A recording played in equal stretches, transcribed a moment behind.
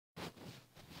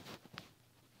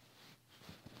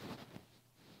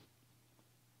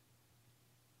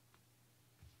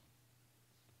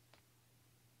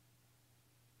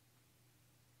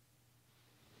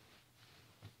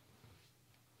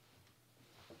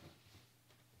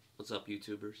What's up,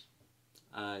 YouTubers?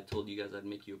 I told you guys I'd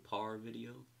make you a PAR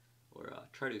video, or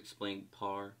try to explain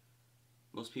PAR.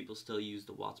 Most people still use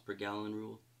the watts per gallon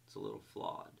rule. It's a little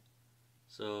flawed.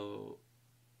 So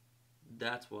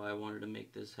that's why I wanted to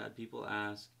make this, had people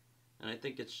ask, and I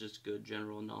think it's just good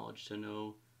general knowledge to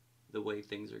know the way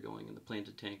things are going in the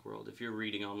planted tank world. If you're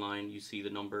reading online, you see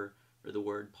the number or the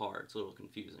word PAR, it's a little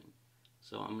confusing.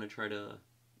 So I'm going to try to,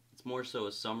 it's more so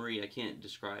a summary. I can't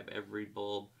describe every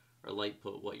bulb or light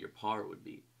put what your PAR would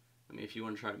be. I mean, if you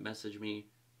want to try to message me,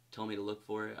 tell me to look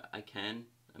for it, I can.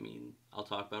 I mean, I'll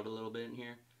talk about it a little bit in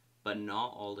here, but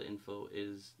not all the info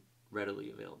is readily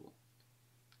available.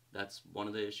 That's one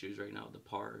of the issues right now, the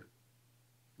PAR,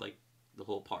 like the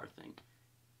whole PAR thing.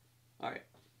 Alright,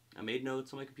 I made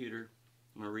notes on my computer.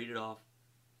 I'm going to read it off.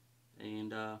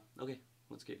 And, okay,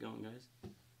 let's get going, guys.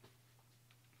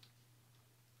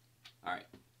 Alright,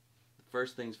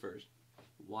 first things first.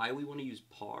 Why we want to use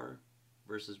PAR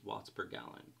versus watts per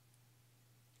gallon.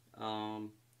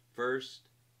 First,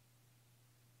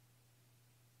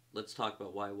 let's talk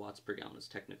about why watts per gallon is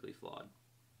technically flawed.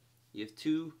 You have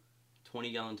two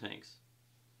 20-gallon tanks.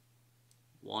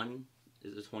 One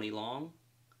is a 20 long,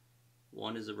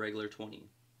 one is a regular 20.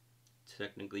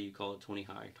 Technically you call it 20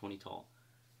 high, 20 tall.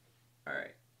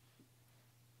 Alright.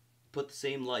 Put the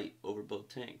same light over both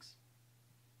tanks.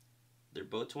 They're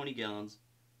both 20 gallons,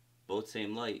 both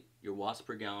same light. Your watts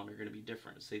per gallon are going to be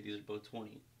different. Say these are both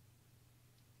 20.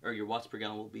 Or your watts per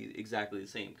gallon will be exactly the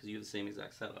same because you have the same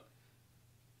exact setup.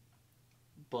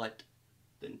 But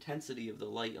the intensity of the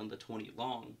light on the 20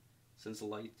 long, since the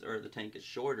light or the tank is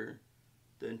shorter,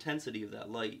 the intensity of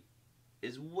that light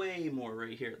is way more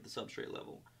right here at the substrate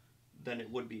level than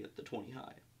it would be at the 20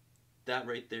 high. That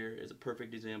right there is a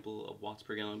perfect example of watts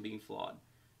per gallon being flawed.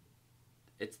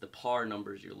 It's the PAR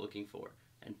numbers you're looking for,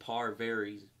 and PAR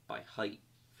varies by height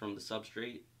from the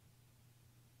substrate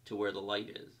to where the light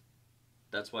is.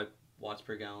 That's why watts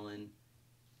per gallon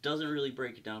doesn't really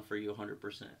break it down for you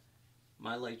 100%.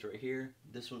 My light's right here,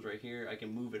 this one's right here, I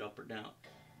can move it up or down,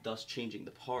 thus changing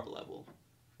the PAR level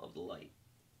of the light.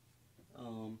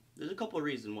 There's a couple of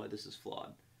reasons why this is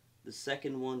flawed. The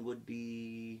second one would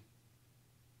be,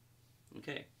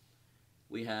 okay,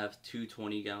 we have two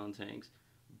 20-gallon tanks.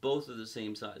 Both are the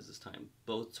same size this time,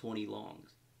 both 20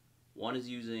 longs. One is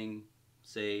using,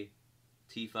 say,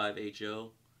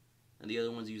 T5HO, and the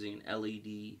other one's using an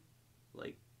LED,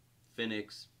 like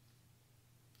Phoenix,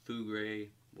 Fugray,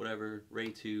 whatever, Ray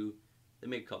 2. They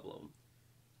make a couple of them.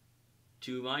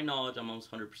 To my knowledge, I'm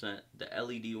almost 100%, the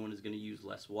LED one is going to use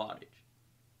less wattage.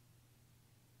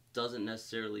 Doesn't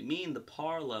necessarily mean the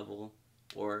PAR level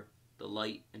or the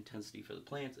light intensity for the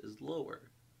plants is lower.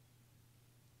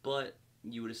 But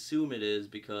you would assume it is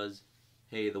because,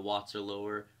 hey, the watts are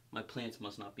lower, my plants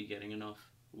must not be getting enough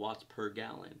watts per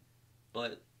gallon.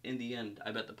 But in the end,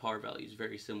 I bet the PAR value is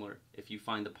very similar if you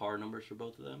find the PAR numbers for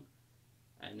both of them.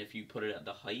 And if you put it at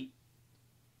the height,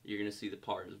 you're going to see the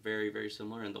PAR is very, very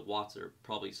similar, and the watts are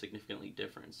probably significantly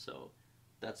different. So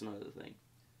that's another thing.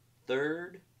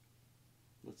 Third,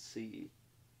 let's see.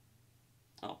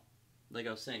 Oh, like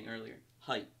I was saying earlier,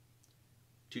 height.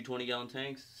 Two 20-gallon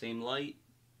tanks, same light,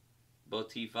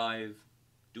 both T5,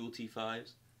 dual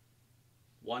T5s.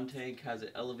 One tank has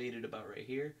it elevated about right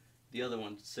here. The other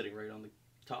one's sitting right on the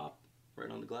top, right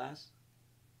on the glass.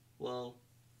 Well,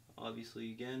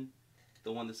 obviously, again,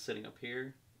 the one that's sitting up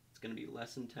here, it's going to be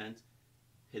less intense,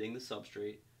 hitting the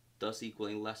substrate, thus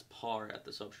equaling less PAR at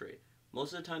the substrate.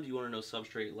 Most of the times you want to know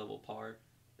substrate level PAR,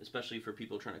 especially for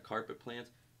people trying to carpet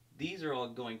plants. These are all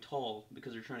going tall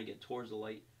because they're trying to get towards the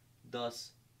light,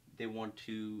 thus they want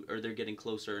to, or they're getting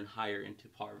closer and higher into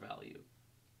PAR value.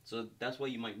 So that's why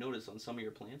you might notice on some of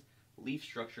your plants, leaf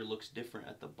structure looks different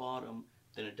at the bottom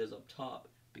than it does up top,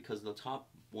 because the top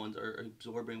ones are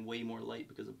absorbing way more light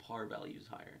because the PAR value is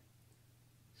higher.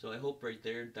 So I hope right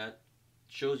there that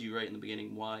shows you right in the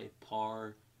beginning why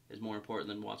PAR is more important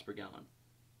than watts per gallon.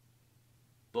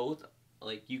 Both,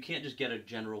 like, you can't just get a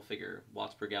general figure,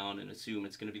 watts per gallon, and assume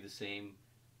it's going to be the same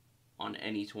on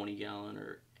any 20-gallon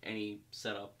or any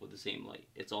setup with the same light.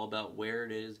 It's all about where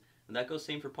it is, and that goes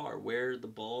same for PAR, where the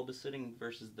bulb is sitting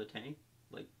versus the tank.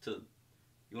 Like, you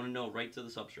want to know right to the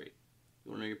substrate.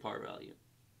 You want to know your PAR value.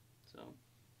 So,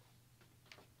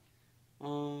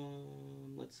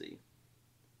 let's see.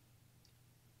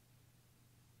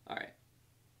 Alright.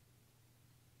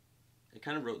 I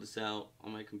kind of wrote this out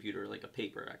on my computer, like a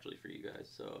paper actually for you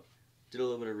guys. So, did a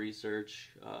little bit of research.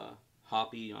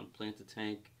 Hoppy on Planted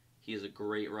Tank, he has a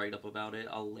great write-up about it.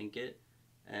 I'll link it.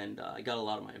 And I got a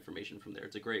lot of my information from there.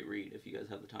 It's a great read if you guys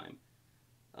have the time.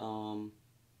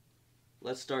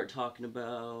 Let's start talking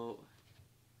about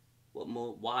what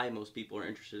why most people are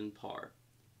interested in par.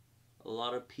 A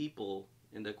lot of people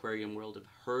in the aquarium world have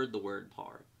heard the word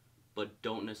par, but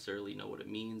don't necessarily know what it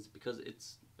means because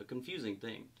it's a confusing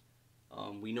thing.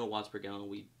 We know watts per gallon,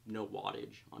 we know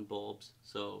wattage on bulbs,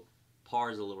 so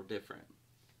par is a little different.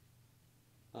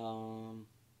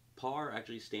 PAR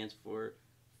actually stands for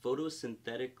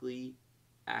photosynthetically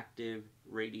active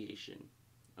radiation.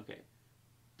 Okay,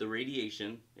 the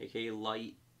radiation, aka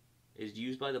light, is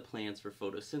used by the plants for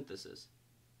photosynthesis.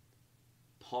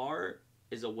 PAR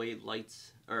is a way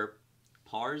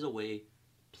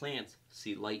plants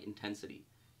see light intensity.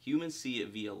 Humans see it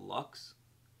via lux.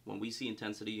 When we see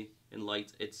intensity in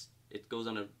lights, it goes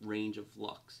on a range of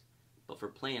lux. But for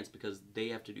plants, because they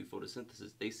have to do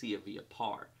photosynthesis, they see it via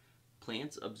PAR.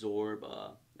 Plants absorb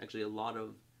actually a lot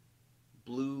of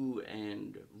blue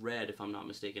and red, if I'm not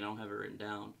mistaken. I don't have it written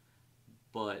down.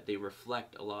 But they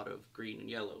reflect a lot of green and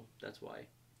yellow. That's why.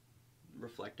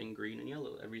 Reflecting green and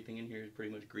yellow. Everything in here is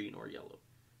pretty much green or yellow.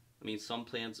 I mean, some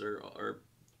plants are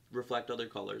reflect other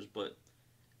colors, but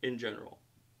in general,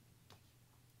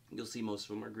 you'll see most of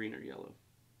them are green or yellow.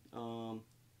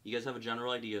 You guys have a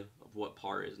general idea of what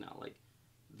PAR is now, like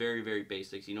very, very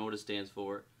basics. You know what it stands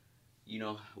for. You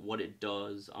know what it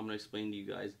does. I'm going to explain to you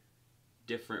guys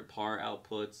different PAR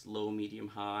outputs, low, medium,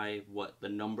 high, what the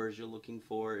numbers you're looking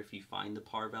for if you find the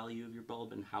PAR value of your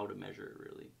bulb, and how to measure it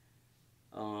really.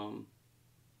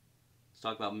 Let's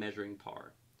talk about measuring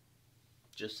PAR.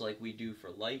 Just like we do for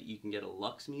light, you can get a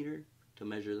lux meter to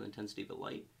measure the intensity of the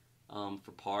light.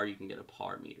 For PAR, you can get a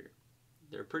PAR meter.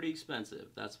 They're pretty expensive.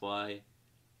 That's why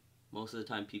most of the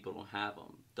time people don't have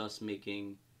them, thus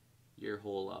making your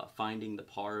whole finding the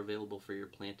PAR available for your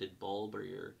planted bulb or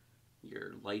your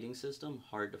lighting system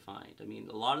hard to find. I mean,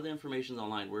 a lot of the information's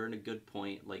online. We're in a good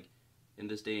point. Like, in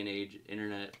this day and age,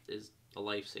 internet is a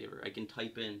lifesaver. I can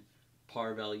type in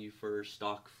PAR value for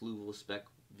stock Fluval Spec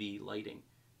V lighting.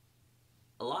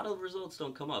 A lot of results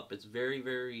don't come up. It's very,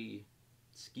 very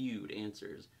skewed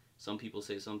answers. Some people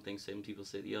say something, some people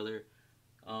say the other.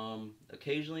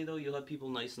 Occasionally, though, you'll have people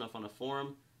nice enough on a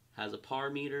forum, has a PAR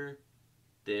meter.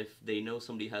 If they know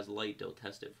somebody has light, they'll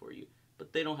test it for you.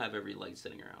 But they don't have every light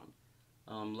sitting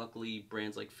around. Luckily,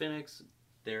 brands like Phoenix,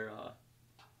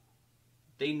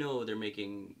 they know they're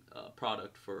making a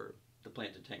product for the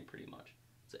planted tank pretty much.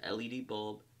 It's an LED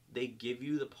bulb. They give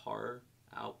you the PAR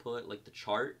output, like the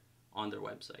chart, on their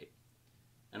website.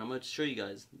 And I'm going to show you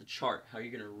guys the chart, how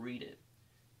you're going to read it.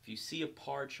 If you see a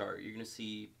PAR chart, you're going to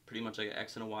see pretty much like an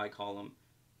X and a Y column.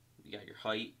 You got your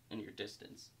height and your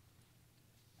distance.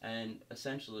 And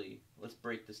essentially, let's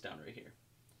break this down right here.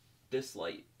 This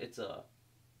light, it's a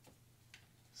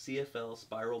Cfl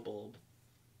Spiral Bulb.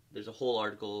 There's a whole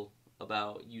article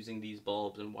about using these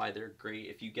bulbs and why they're great.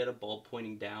 If you get a bulb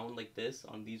pointing down like this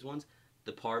on these ones,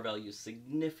 the PAR value is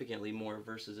significantly more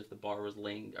versus if the bar was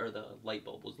laying, or the light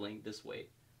bulb was laying this way.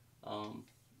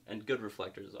 And good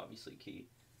reflectors is obviously key.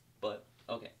 But,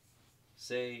 okay,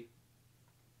 say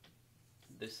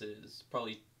this is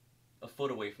probably a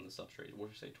foot away from the substrate, we'll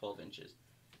say 12 inches.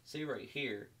 Say right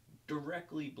here,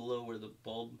 directly below where the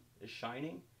bulb is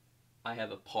shining, I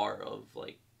have a PAR of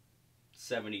like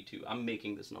 72. I'm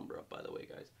making this number up, by the way,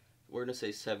 guys. We're going to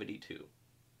say 72.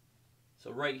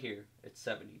 So right here, it's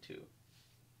 72.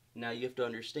 Now you have to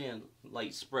understand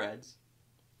light spreads.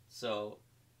 So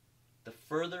the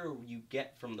further you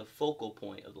get from the focal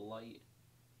point of the light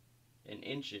in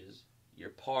inches, your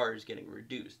PAR is getting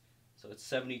reduced. So it's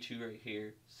 72 right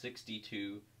here,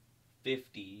 62,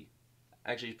 50.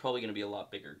 Actually, it's probably going to be a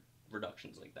lot bigger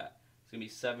reductions like that. It's going to be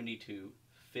 72,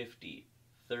 50,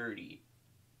 30,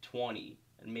 20,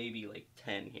 and maybe like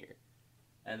 10 here.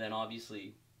 And then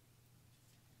obviously,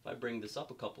 if I bring this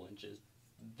up a couple inches,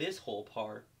 this whole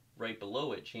PAR right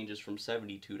below it changes from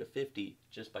 72 to 50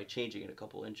 just by changing it a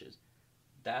couple inches.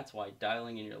 That's why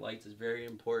dialing in your lights is very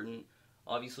important.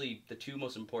 Obviously, the two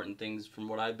most important things from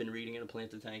what I've been reading in a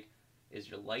planted tank is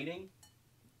your lighting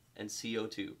and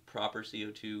CO2. Proper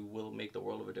CO2 will make the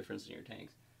world of a difference in your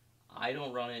tanks. I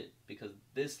don't run it because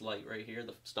this light right here,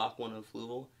 the stock one of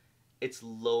Fluval, it's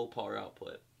low PAR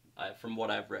output from what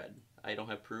I've read. I don't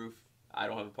have proof. I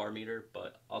don't have a PAR meter,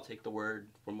 but I'll take the word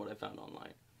from what I found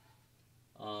online.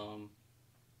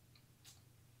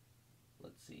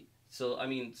 Let's see. So, I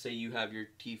mean, say you have your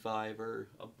T5 or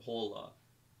a whole,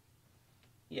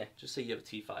 yeah, just say you have a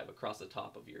T5 across the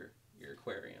top of your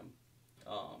aquarium.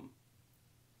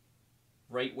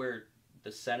 Right where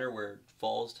the center where it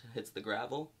falls hits the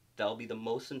gravel, that'll be the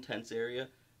most intense area.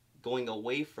 Going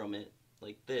away from it,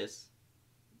 like this,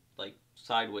 like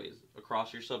sideways,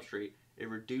 across your substrate, it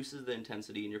reduces the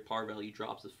intensity and your PAR value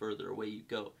drops the further away you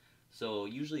go. So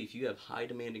usually if you have high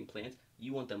demanding plants,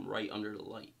 you want them right under the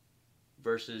light.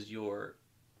 Versus your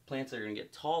plants that are going to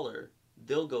get taller,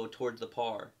 they'll go towards the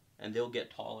par, and they'll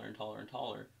get taller and taller and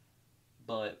taller.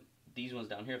 But these ones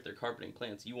down here, if they're carpeting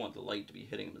plants, you want the light to be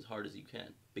hitting them as hard as you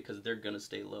can, because they're going to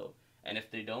stay low. And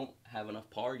if they don't have enough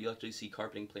par, you actually see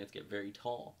carpeting plants get very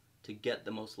tall to get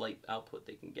the most light output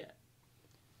they can get.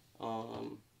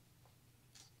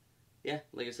 Yeah,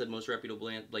 like I said, most reputable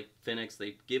brand, like Phoenix,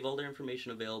 they give all their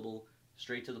information available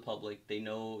straight to the public. They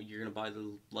know you're going to buy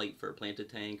the light for a planted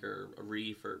tank or a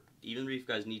reef, or even reef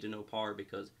guys need to know par,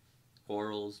 because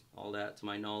corals, all that, to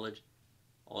my knowledge,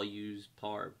 all use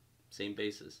par, same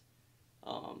basis.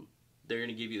 They're going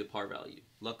to give you the par value.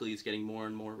 Luckily, it's getting more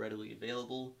and more readily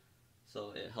available,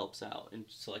 so it helps out in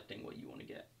selecting what you want to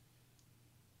get.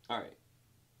 Alright.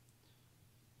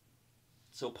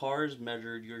 So pars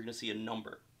measured, you're going to see a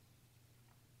number.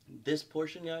 This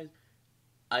portion, guys,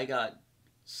 I got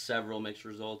several mixed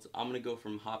results. I'm going to go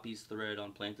from Hoppy's Thread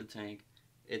on Planted Tank.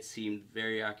 It seemed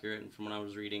very accurate, and from what I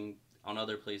was reading on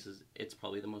other places, it's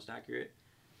probably the most accurate.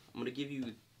 I'm going to give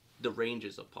you the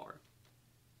ranges of par.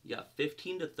 You got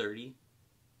 15 to 30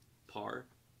 par,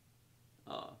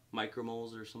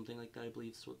 micromoles or something like that, I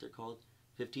believe is what they're called.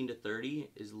 15 to 30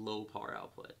 is low par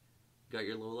output. You got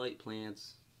your low light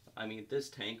plants. I mean, this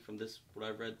tank, from this, what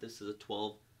I've read, this is a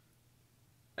 12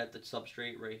 at the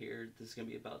substrate right here. This is going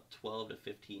to be about 12 to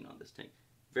 15 on this tank.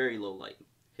 Very low light,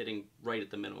 hitting right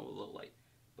at the minimum of low light.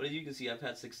 But as you can see, I've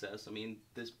had success. I mean,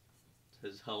 this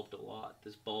has helped a lot.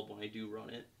 This bulb, when I do run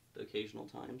it, the occasional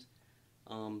times,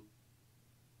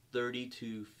 30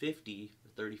 to 50, or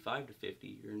 35 to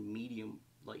 50, you're in medium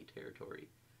light territory,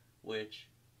 which,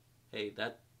 hey,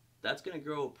 that's going to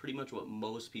grow pretty much what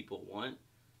most people want.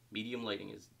 Medium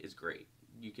lighting is great.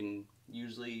 You can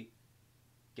usually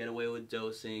get away with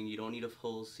dosing. You don't need a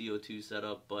full CO2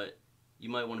 setup, but you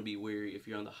might want to be wary if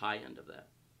you're on the high end of that.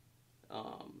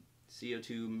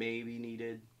 CO2 may be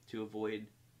needed to avoid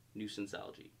nuisance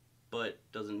algae, but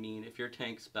doesn't mean if your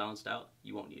tank's balanced out,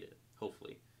 you won't need it,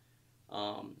 hopefully.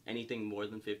 Anything more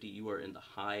than 50, you are in the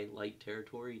high light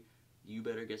territory. You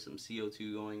better get some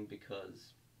CO2 going,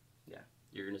 because, yeah,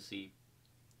 you're going to see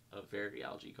a very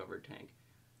algae covered tank.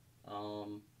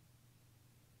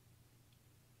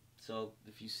 So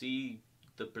if you see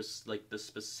the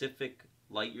specific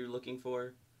light you're looking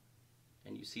for,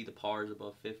 and you see the pars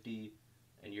above 50,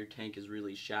 and your tank is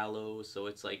really shallow, so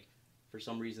it's like, for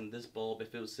some reason, this bulb,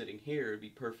 if it was sitting here, it'd be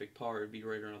perfect par, it'd be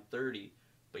right around 30,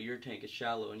 but your tank is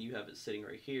shallow and you have it sitting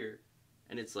right here,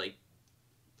 and it's like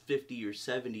 50 or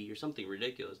 70 or something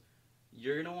ridiculous,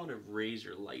 you're going to want to raise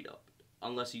your light up.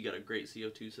 Unless you got a great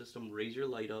CO2 system, raise your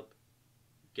light up,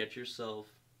 get yourself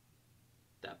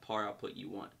that par output you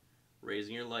want.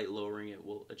 Raising your light, lowering it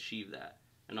will achieve that.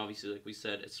 And obviously, like we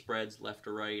said, it spreads left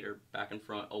to right or back and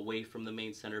front, away from the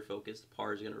main center focus, the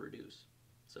par is going to reduce.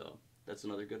 So that's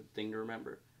another good thing to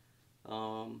remember.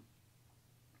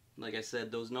 Like I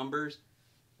said, those numbers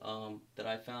that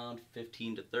I found,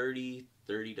 15 to 30,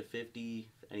 30 to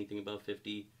 50, anything above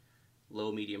 50,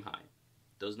 low, medium, high.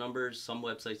 Those numbers, some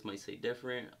websites might say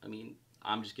different. I mean,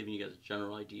 I'm just giving you guys a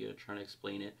general idea, trying to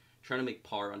explain it, trying to make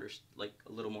par like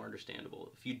a little more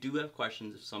understandable. If you do have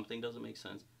questions, if something doesn't make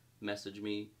sense, message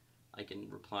me. I can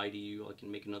reply to you. I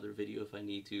can make another video if I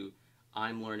need to.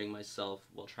 I'm learning myself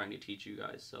while trying to teach you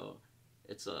guys, so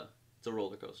it's a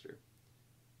roller coaster.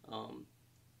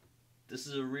 This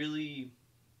is a really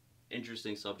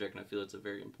interesting subject, and I feel it's a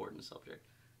very important subject.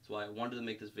 That's why I wanted to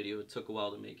make this video. It took a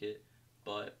while to make it,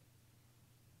 but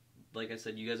like I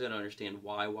said, you guys gotta understand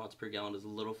why watts per gallon is a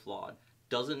little flawed.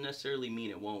 Doesn't necessarily mean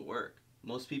it won't work.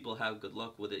 Most people have good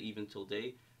luck with it even till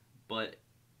date, but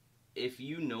if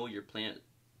you know your plant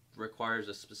requires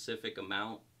a specific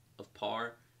amount of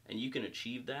par and you can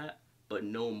achieve that but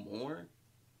no more,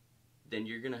 then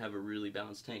you're gonna have a really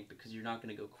balanced tank, because you're not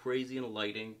gonna go crazy in the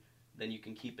lighting. Then you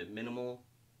can keep it minimal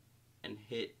and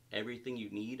hit everything you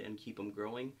need and keep them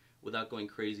growing without going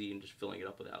crazy and just filling it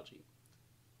up with algae.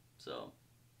 So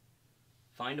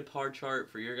find a par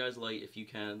chart for your guys' light if you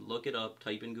can. Look it up,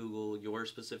 type in Google your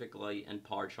specific light and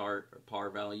par chart or par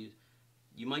values.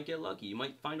 You might get lucky. You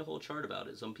might find a whole chart about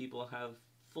it. Some people have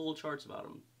full charts about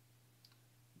them,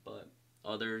 but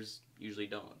others usually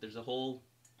don't. There's a whole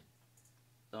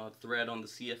thread on the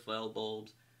Cfl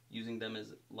bulbs, using them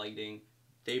as lighting.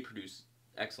 They produce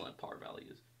excellent par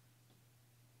values.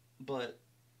 But,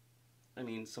 I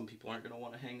mean, some people aren't going to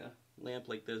want to hang a lamp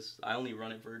like this. I only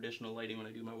run it for additional lighting when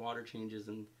I do my water changes,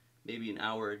 and maybe an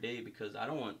hour a day, because I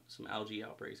don't want some algae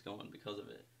outbreaks going because of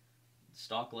it.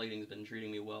 Stock lighting's been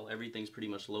treating me well. Everything's pretty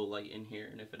much low light in here,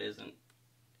 and if it isn't,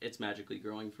 it's magically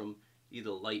growing from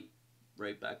either light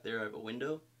right back there, I have a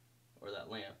window, or that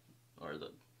lamp or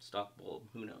the stock bulb,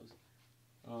 who knows.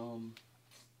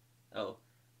 Oh,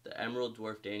 the emerald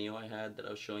dwarf Daniel I had that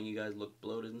I was showing you guys looked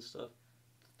bloated and stuff.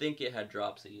 I think it had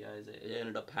dropsy, guys. It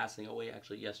ended up passing away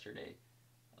actually yesterday.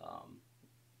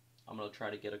 I'm going to try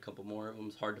to get a couple more of them.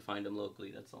 It's hard to find them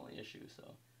locally, that's the only issue, so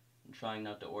I'm trying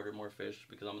not to order more fish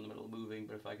because I'm in the middle of moving,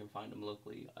 but if I can find them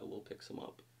locally, I will pick some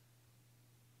up.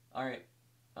 Alright,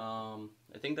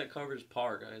 I think that covers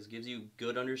par, guys. Gives you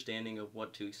good understanding of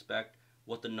what to expect,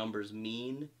 what the numbers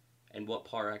mean, and what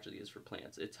par actually is for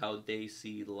plants. It's how they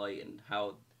see light and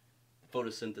how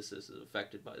photosynthesis is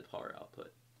affected by the par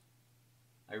output.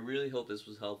 I really hope this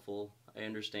was helpful. I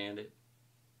understand it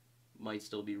might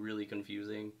still be really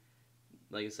confusing.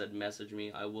 Like I said, message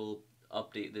me. I will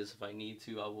update this if I need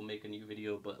to. I will make a new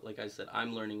video, but like I said,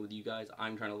 I'm learning with you guys.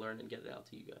 I'm trying to learn and get it out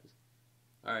to you guys.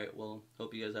 Alright, well,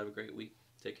 hope you guys have a great week.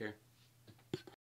 Take care.